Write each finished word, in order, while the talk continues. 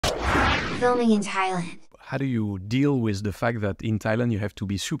Filming in Thailand. How do you deal with the fact that in Thailand you have to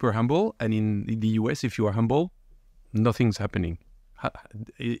be super humble, and in the US, if you are humble, nothing's happening?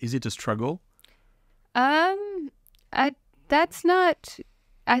 Is it a struggle? That's not.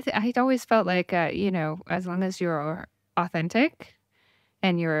 I always felt like as long as you're authentic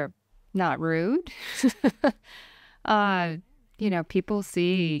and you're not rude, people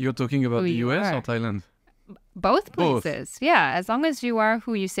see. You're talking about the US or Thailand? Both places. Yeah, as long as you are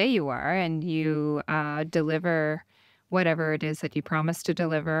who you say you are and you deliver whatever it is that you promise to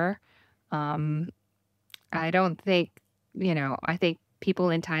deliver. I don't think, I think people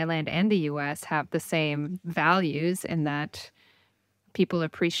in Thailand and the US have the same values in that people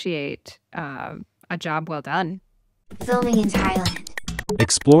appreciate a job well done. Filming in Thailand.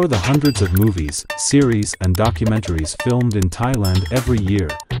 Explore the hundreds of movies, series, and documentaries filmed in Thailand every year.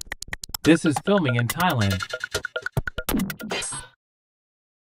 This is Filming in Thailand.